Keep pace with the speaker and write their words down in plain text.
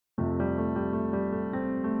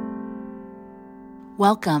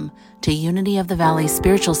Welcome to Unity of the Valley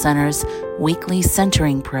Spiritual Center's weekly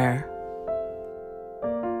centering prayer.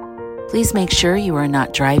 Please make sure you are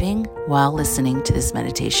not driving while listening to this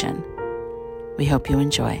meditation. We hope you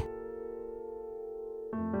enjoy.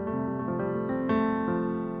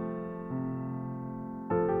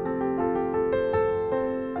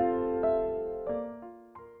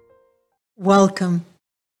 Welcome.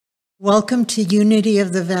 Welcome to Unity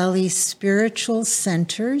of the Valley Spiritual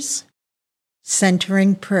Center's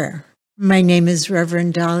Centering Prayer. My name is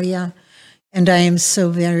Reverend Dahlia, and I am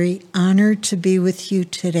so very honored to be with you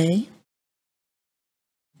today.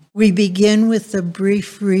 We begin with a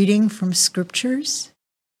brief reading from scriptures,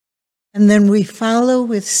 and then we follow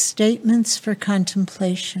with statements for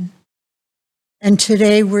contemplation. And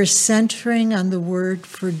today we're centering on the word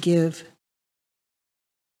forgive.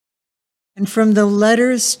 And from the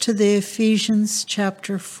letters to the Ephesians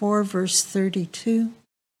chapter 4, verse 32,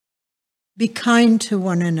 be kind to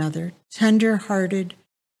one another, tender-hearted,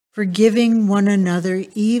 forgiving one another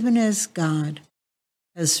even as God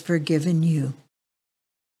has forgiven you.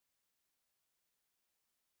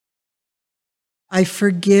 I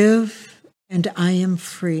forgive and I am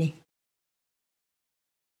free.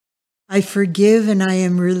 I forgive and I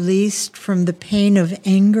am released from the pain of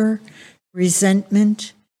anger,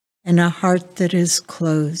 resentment, and a heart that is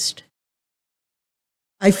closed.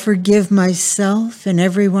 I forgive myself and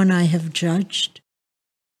everyone I have judged.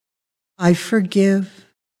 I forgive,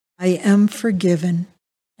 I am forgiven,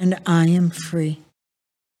 and I am free.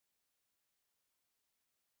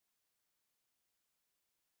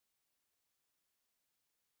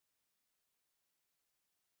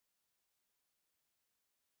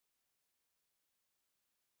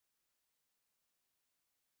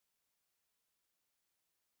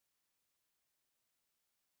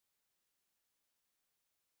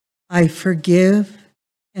 I forgive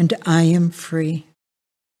and I am free.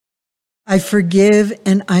 I forgive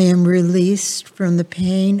and I am released from the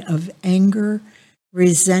pain of anger,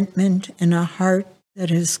 resentment, and a heart that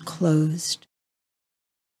is closed.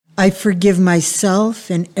 I forgive myself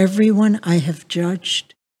and everyone I have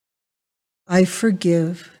judged. I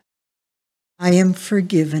forgive, I am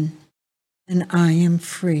forgiven, and I am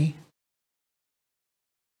free.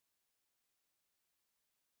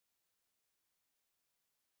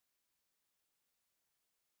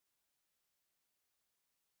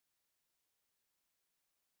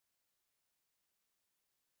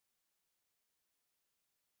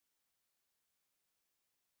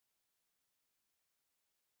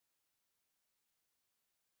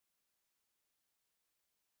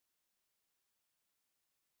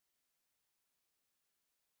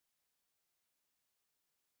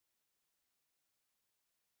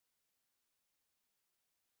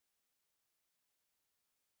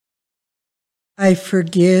 I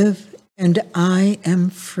forgive and I am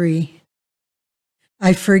free.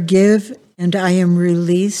 I forgive and I am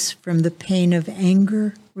released from the pain of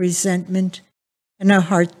anger, resentment, and a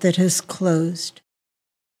heart that has closed.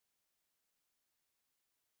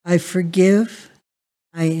 I forgive,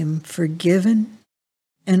 I am forgiven,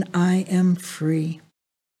 and I am free.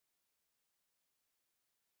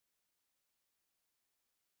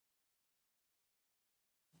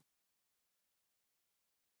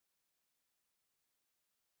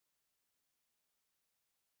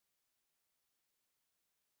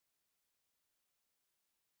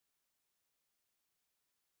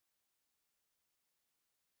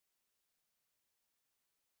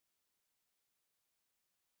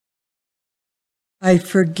 I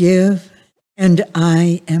forgive and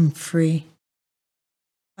I am free.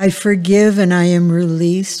 I forgive and I am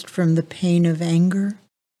released from the pain of anger,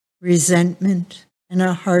 resentment, and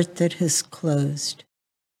a heart that has closed.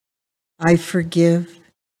 I forgive,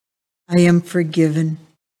 I am forgiven,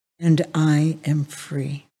 and I am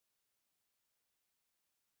free.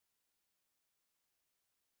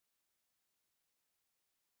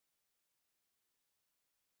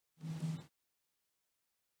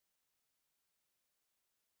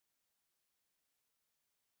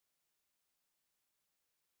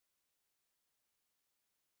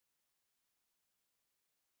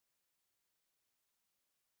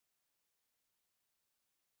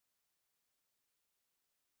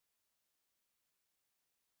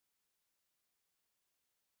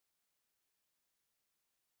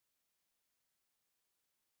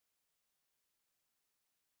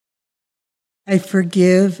 I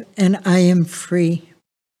forgive and I am free.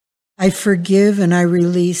 I forgive and I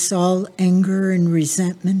release all anger and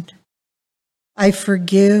resentment. I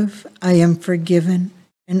forgive, I am forgiven,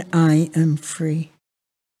 and I am free.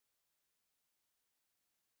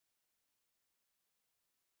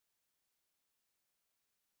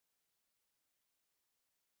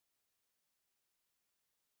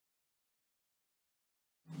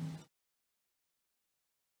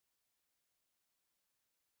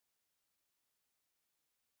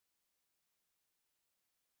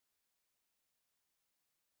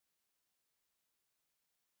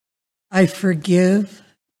 I forgive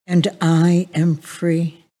and I am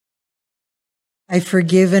free. I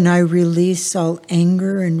forgive and I release all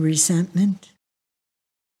anger and resentment.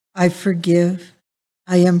 I forgive,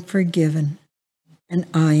 I am forgiven, and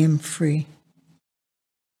I am free.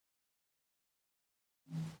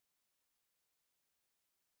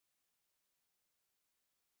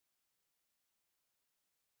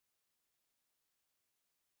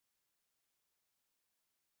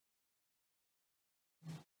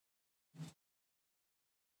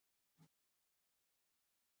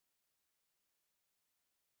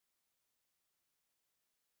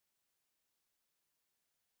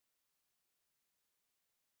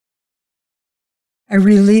 I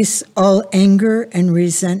release all anger and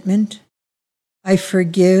resentment. I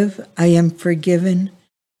forgive, I am forgiven,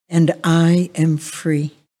 and I am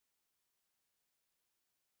free.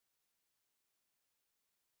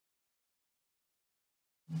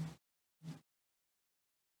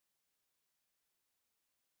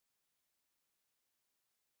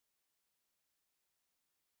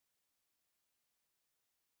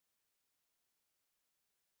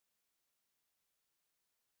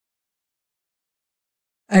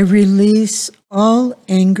 I release all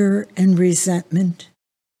anger and resentment.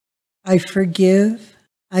 I forgive,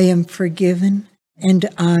 I am forgiven, and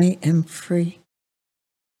I am free.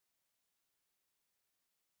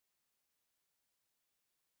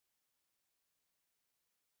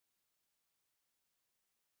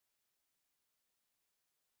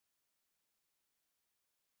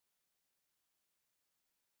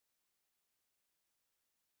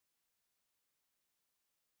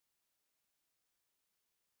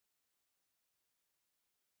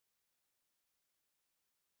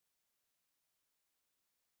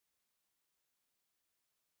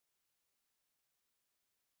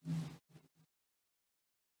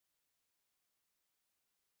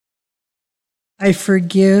 I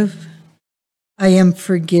forgive, I am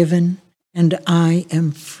forgiven, and I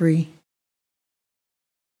am free.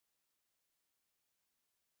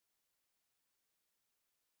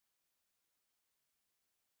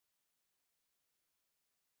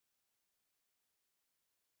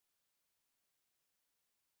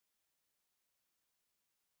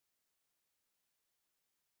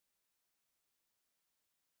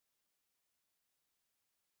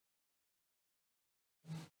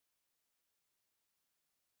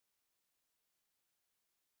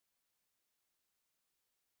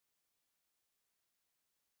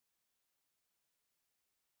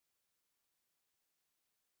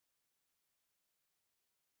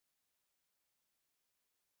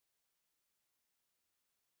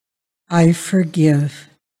 I forgive.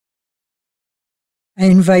 I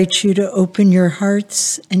invite you to open your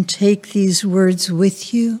hearts and take these words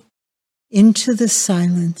with you into the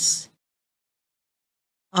silence.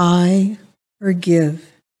 I forgive.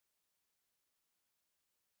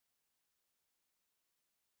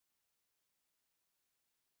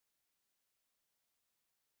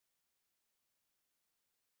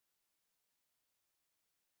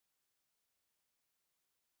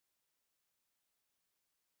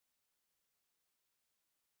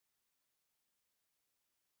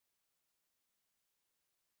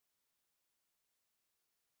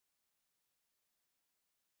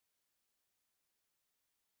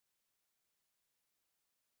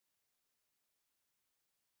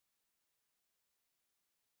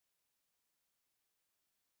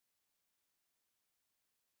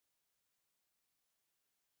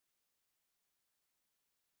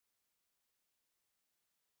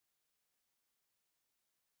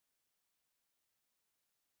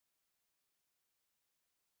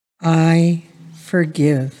 I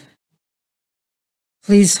forgive.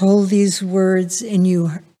 Please hold these words in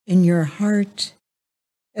your heart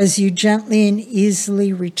as you gently and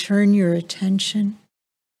easily return your attention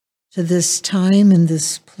to this time and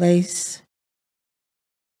this place.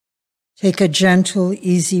 Take a gentle,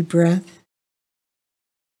 easy breath.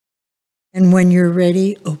 And when you're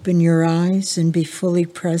ready, open your eyes and be fully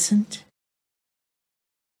present.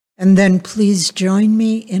 And then please join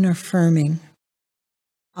me in affirming,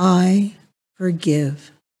 I forgive.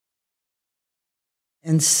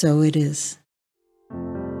 And so it is.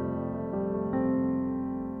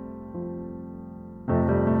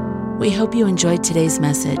 We hope you enjoyed today's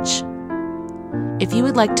message. If you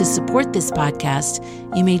would like to support this podcast,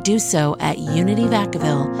 you may do so at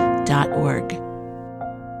unityvacaville.org.